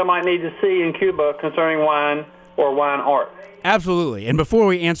few things I might need to see in Cuba concerning wine or wine art. Absolutely. And before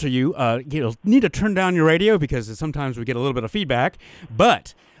we answer you, you'll need to turn down your radio because sometimes we get a little bit of feedback.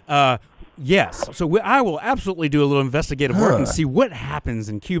 But yes, so I will absolutely do a little investigative work and see what happens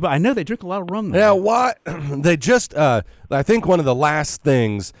in Cuba. I know they drink a lot of rum there. Yeah, why? They just, I think one of the last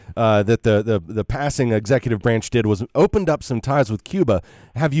things that the passing executive branch did was opened up some ties with Cuba.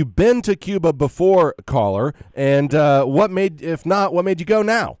 Have you been to Cuba before, caller? And if not, what made you go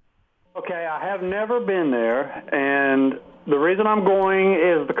now? Okay, I have never been there, and the reason I'm going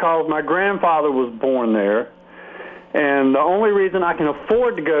is because my grandfather was born there. And the only reason I can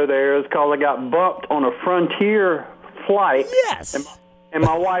afford to go there is because I got bumped on a Frontier flight. Yes. And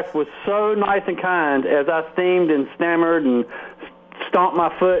my wife was so nice and kind as I steamed and stammered and stomped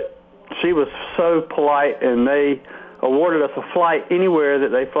my foot. She was so polite, and they awarded us a flight anywhere that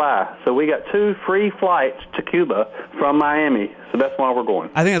they fly. So we got 2 free flights to Cuba from Miami. So that's why we're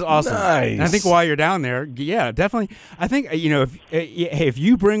going. I think that's awesome. Nice. And I think while you're down there, yeah, definitely. I think, if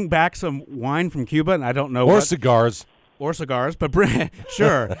you bring back some wine from Cuba, and I don't know Or cigars. Or cigars, but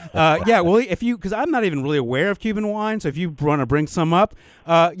sure. Yeah, well, because I'm not even really aware of Cuban wine, so if you want to bring some up,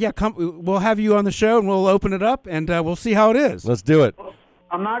 come. We'll have you on the show, and we'll open it up, and we'll see how it is. Let's do it.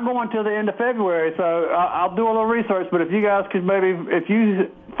 I'm not going till the end of February, so I'll do a little research, but if you guys could maybe, if you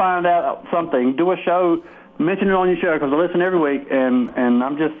find out something, do a show, mention it on your show, because I listen every week, and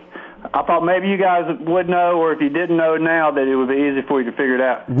I thought maybe you guys would know, or if you didn't know now, that it would be easy for you to figure it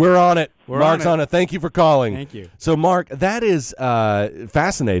out. We're on it. Mark's on it. Thank you for calling. Thank you. So, Mark, that is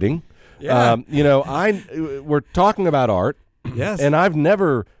fascinating. Yeah. We're talking about art. Yes. And I've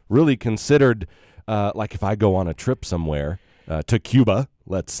never really considered, if I go on a trip somewhere to Cuba,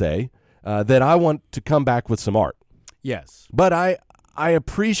 let's say, that I want to come back with some art. Yes. But I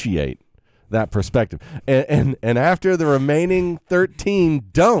appreciate that perspective. And after the remaining 13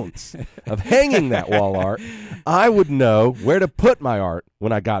 don'ts of hanging that wall art, I would know where to put my art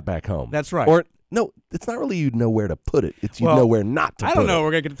when I got back home. That's right. Or, no, it's not really you'd know where to put it. It's know where not to put it. I don't know.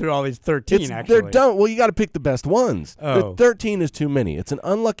 We're going to get through all these 13, actually. Well, you got to pick the best ones. Oh. 13 is too many. It's an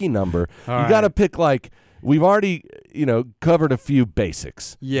unlucky number. All you got to pick, we've already, covered a few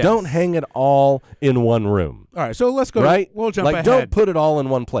basics. Yes. Don't hang it all in one room. All right, so let's go. Right? We'll jump ahead. Don't put it all in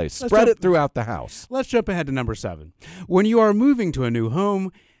one place. Spread it throughout the house. Let's jump ahead to number 7. When you are moving to a new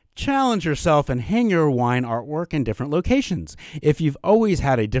home, challenge yourself and hang your wine artwork in different locations. If you've always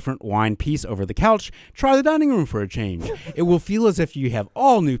had a different wine piece over the couch, try the dining room for a change. It will feel as if you have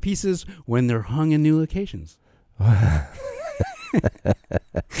all new pieces when they're hung in new locations.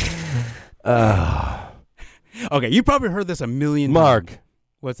 Okay, you probably heard this a million times. Mark.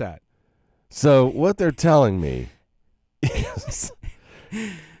 What's that? So what they're telling me is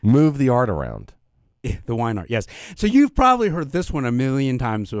move the art around. The wine art, yes. So you've probably heard this one a million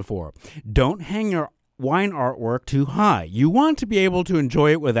times before. Don't hang your wine artwork too high. You want to be able to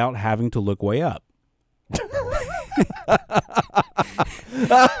enjoy it without having to look way up.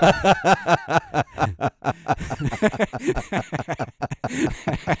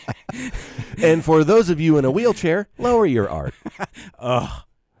 And for those of you in a wheelchair, lower your art. Ugh.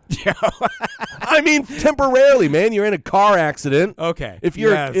 I mean, temporarily, man. You're in a car accident. Okay. If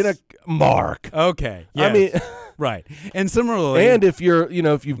you're in a Mark. Okay. Yes. I mean, right. And similarly, and if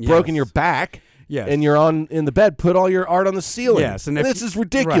you've broken your back. Yes. And you're in the bed, put all your art on the ceiling. Yes, and this is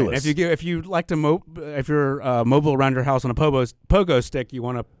ridiculous. Right. If you like to if you're mobile around your house on a pogo stick, you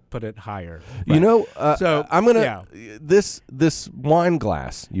want to put it higher. Right. So I'm gonna this wine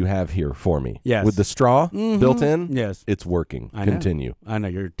glass you have here for me. Yes. With the straw built in. Yes, it's working. I know. Continue. I know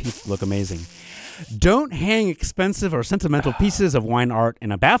your teeth look amazing. Don't hang expensive or sentimental pieces of wine art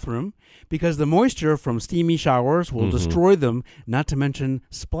in a bathroom because the moisture from steamy showers will destroy them, not to mention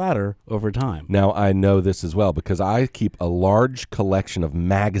splatter over time. Now, I know this as well because I keep a large collection of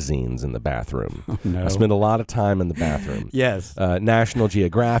magazines in the bathroom. Oh, no. I spend a lot of time in the bathroom. Yes. National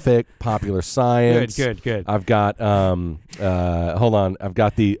Geographic. Geographic, Popular Science. Good. I've got hold on.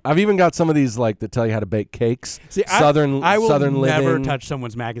 I've even got some of these like that tell you how to bake cakes. See, Southern I will Southern never Living. touch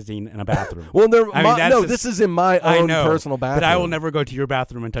someone's magazine in a bathroom. Well, no, this is in my own personal bathroom. But I will never go to your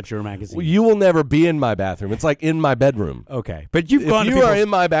bathroom and touch your magazine. Well, you will never be in my bathroom. It's like in my bedroom. Okay, but you've gone. If to you are in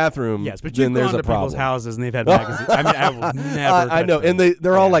my bathroom, yes, but then you've there's gone a to people's problem. houses and they've had magazines. I mean, I will never. I know, touch them. and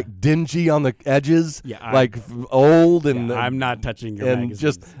they're all like dingy on the edges, Yeah, like old and. I'm not touching your and magazines.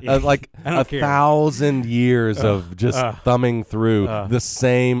 just I don't 1,000 years of just thumbing through the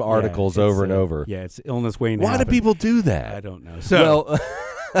same articles it's, over and over. Yeah, it's illness waiting to Why do happen. people do that? I don't know. So,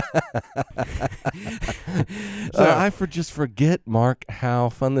 Well, I just forget, Mark, how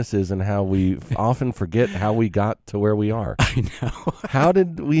fun this is and how we often forget how we got to where we are. I know. How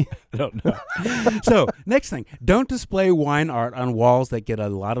did we? I don't know. So, next thing, don't display wine art on walls that get a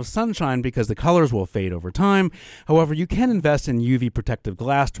lot of sunshine because the colors will fade over time. However, you can invest in UV protective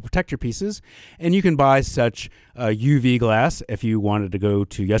glass to protect your pieces, and you can buy such UV glass if you wanted to go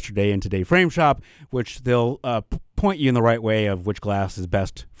to Yesterday and Today Frame Shop, which they'll point you in the right way of which glass is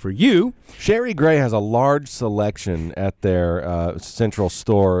best for you. Sherry Gray has a large selection at their central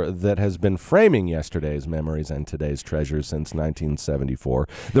store that has been framing yesterday's memories and today's treasures since 1974.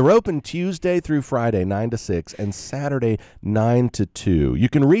 They're open Tuesday through Friday, 9 to 6, and Saturday, 9 to 2. You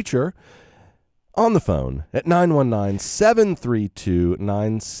can reach her on the phone at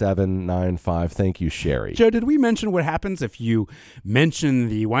 919-732-9795. Thank you, Sherry. Joe, did we mention what happens if you mention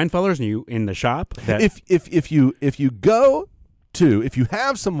the Winefellers and you in the shop? That If you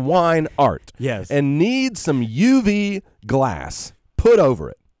have some wine art and need some UV glass put over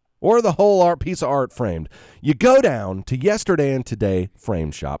it, or the whole piece of art framed, you go down to Yesterday and Today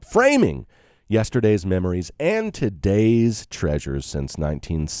Frame Shop, framing yesterday's memories and today's treasures since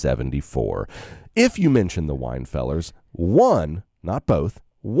 1974. If you mention the Winefellers, one, not both,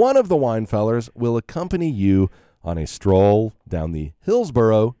 one of the Winefellers will accompany you on a stroll down the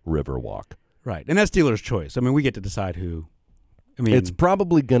Hillsborough Riverwalk. Right, and that's dealer's choice. I mean, we get to decide who. I mean, It's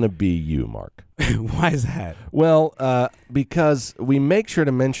probably going to be you, Mark. why is that? Well, because we make sure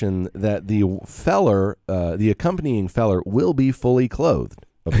to mention that the accompanying feller will be fully clothed,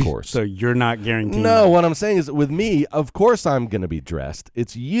 of course. So you're not guaranteed. No, what I'm saying is with me, of course I'm going to be dressed.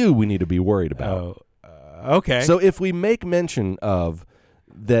 It's you we need to be worried about. Okay. So if we make mention of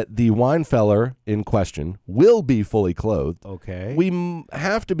that the Winefeller in question will be fully clothed, okay, we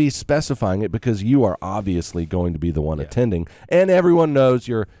have to be specifying it because you are obviously going to be the one attending, and everyone knows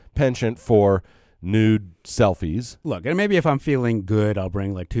your penchant for nude selfies. Look, and maybe if I'm feeling good, I'll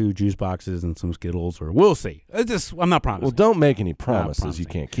bring like 2 juice boxes and some Skittles, or we'll see. I'm not promising. Well, don't make any promises you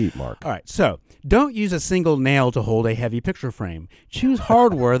can't keep, Mark. All right, so don't use a single nail to hold a heavy picture frame. Choose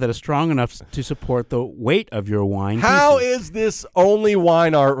hardware that is strong enough to support the weight of your wine How pieces. is this only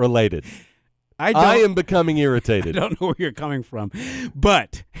wine art related? I am becoming irritated. I don't know where you're coming from,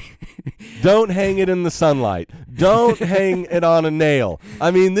 but don't hang it in the sunlight. Don't hang it on a nail. I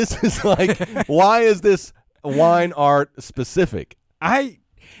mean, this is like, why is this wine art specific? I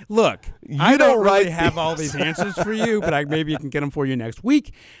don't really have all these answers for you, but maybe I can get them for you next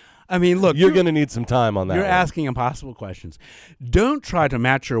week. I mean, look, you're going to need some time on that. You're one. asking impossible questions. Don't try to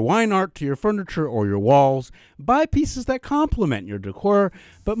match your wine art to your furniture or your walls. Buy pieces that complement your decor,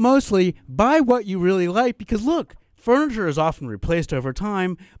 but mostly buy what you really like because, look, furniture is often replaced over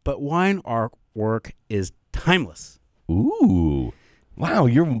time, but wine artwork is timeless. Ooh. Wow,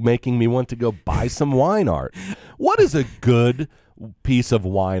 you're making me want to go buy some wine art. What is a good piece of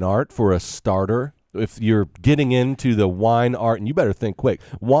wine art for a starter? If you're getting into the wine art, and you better think quick,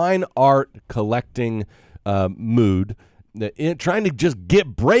 wine art collecting mood, trying to just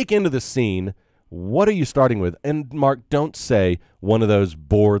break into the scene, what are you starting with? And Mark, don't say one of those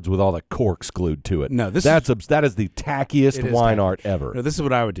boards with all the corks glued to it. No, that is the tackiest wine art ever. No, this is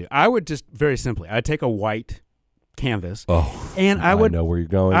what I would do. I would just very simply, I'd take a white canvas, and I know where you're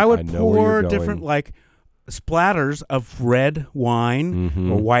going. I would pour different splatters of red wine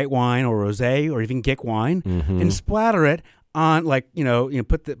or white wine or rosé or even Gick wine and splatter it on put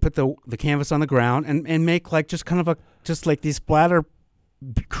the canvas on the ground and make just these splatter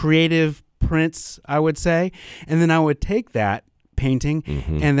creative prints, I would say. And then I would take that painting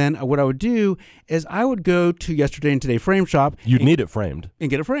and then what I would do is I would go to Yesterday and Today Frame Shop. You'd need it framed. And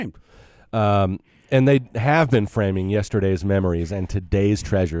get it framed. And they have been framing yesterday's memories and today's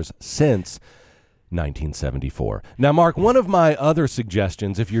treasures since 1974. Now, Mark, one of my other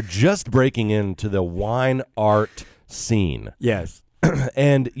suggestions, if you're just breaking into the wine art scene. Yes.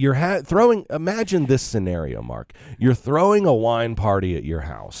 And you're imagine this scenario, Mark. You're throwing a wine party at your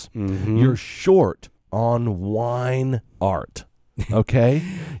house. You're short on wine art. Okay?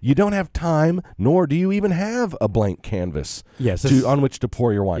 You don't have time, nor do you even have a blank canvas Yes, on which to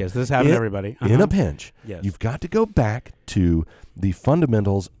pour your wine. Yes, this happened to everybody. In a pinch, Yes. you've got to go back to the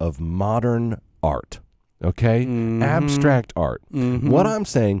fundamentals of modern art. Okay? Abstract art. What I'm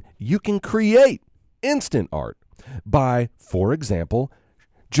saying, you can create instant art by, for example,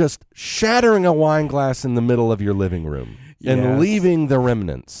 just shattering a wine glass in the middle of your living room and Yes. leaving the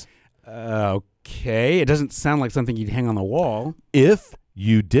remnants. Okay, it doesn't sound like something you'd hang on the wall. If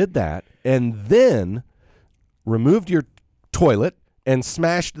you did that and then removed your toilet and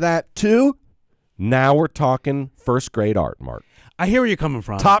smashed that too, now we're talking first grade art, Mark. I hear where you're coming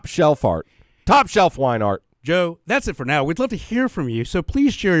from. Top shelf art. Top shelf wine art. Joe, that's it for now. We'd love to hear from you, so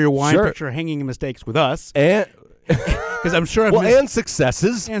please share your wine Sure. picture hanging mistakes with us. And Because I'm sure I've missed and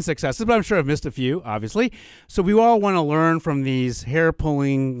successes. but I'm sure I've missed a few, obviously. So we all want to learn from these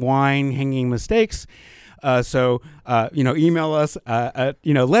hair-pulling, wine-hanging mistakes. So email us.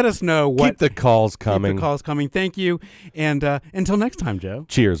 Let us know what. Keep the calls coming. Keep the calls coming. Thank you. And until next time, Joe.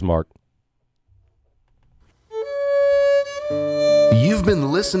 Cheers, Mark. You've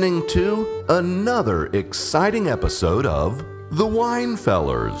been listening to another exciting episode of The Wine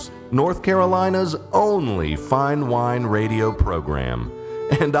Fellers, North Carolina's only fine wine radio program.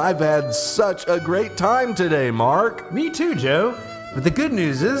 And I've had such a great time today, Mark. Me too, Joe. But the good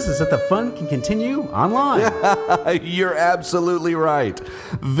news is that the fun can continue online. You're absolutely right.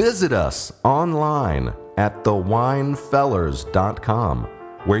 Visit us online at thewinefellers.com,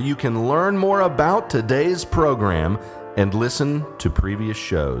 where you can learn more about today's program and listen to previous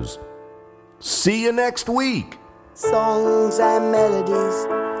shows. See you next week. Songs and melodies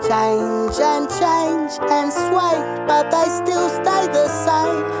change and sway, but they still stay the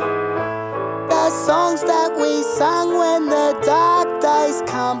same. The songs that we sang when the dark days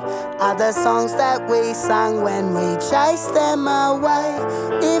come are the songs that we sang when we chased them away.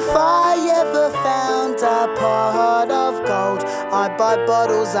 If I ever found a pot of gold, I'd buy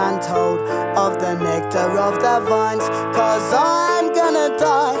bottles untold of the nectar of the vines. 'Cause I'm gonna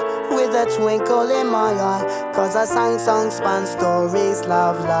die with a twinkle in my eye, 'cause I sang songs, spun stories,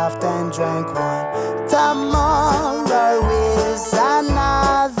 loved, laughed and drank wine. Tomorrow is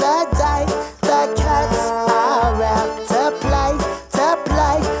another day. The cats are out to play.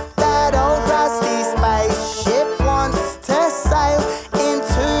 That old rusty spaceship wants to sail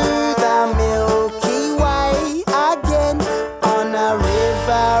into the Milky Way again on a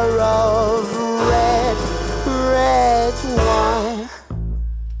river of red wine.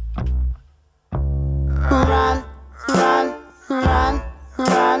 Run, run, run, run,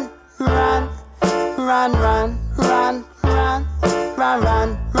 run, run, run, run, run, run,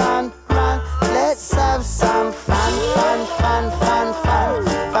 run, run, run. Let's have some fun, fun, fun, fun, fun,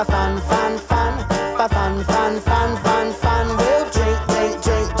 fun, fun, fun, fun, fun, fun, fun, fun, fun, fun. We'll drink, drink,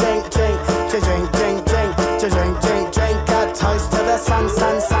 drink, drink, drink, to drink, drink, drink, to drink, drink, drink. A toast to the sun,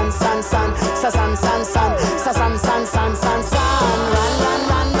 sun, sun, sun, sun, sun, sun, sun, sun, sun, sun, sun, sun, sun. Run, run,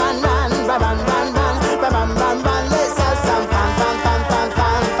 run, run, run, run, run, run, run, run, run, run. Let's have some fun, fun, fun,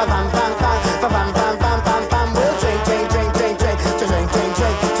 fun, fun, fun, fun, fun, fun, fun, fun, fun, fun, fun. We'll drink, drink, drink, drink, drink, to drink, drink,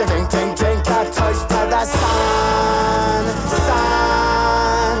 drink, to drink, drink, drink. A toast to the sun,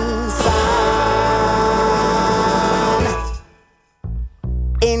 sun, sun.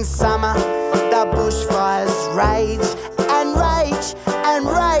 In summer, the bushfires rage and rage and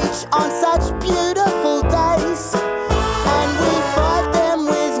rage on such beautiful days. And we fight them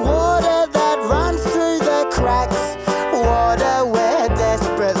with water that runs through the cracks. Water we're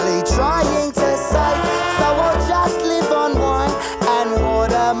desperately trying to save. So I'll just live on wine and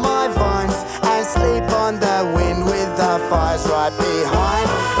water my vines and sleep on the wind with the fires right behind.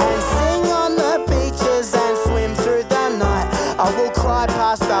 And sing on the beaches and swim through the night. I will cry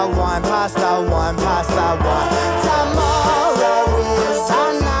past the wine, past the wine, past the wine. Tomorrow is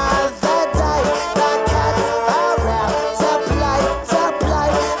another day. The cats are out to play, to play.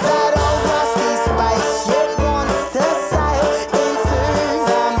 That old rusty spaceship wants to sail into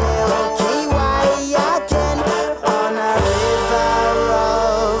the Milky Way again on a river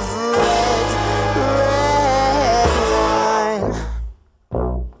of red wine.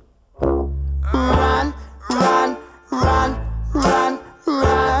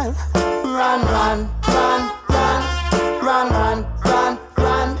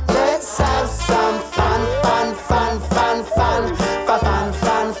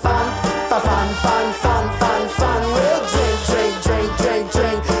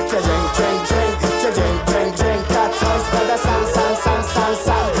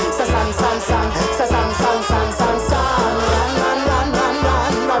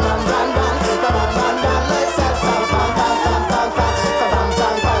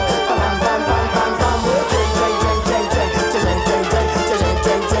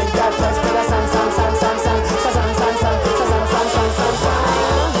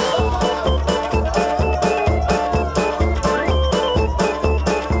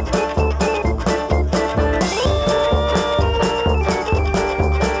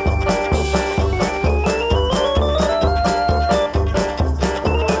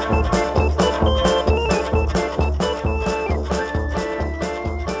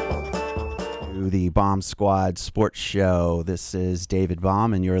 Bomb Squad Sports Show. This is David Baum, and you're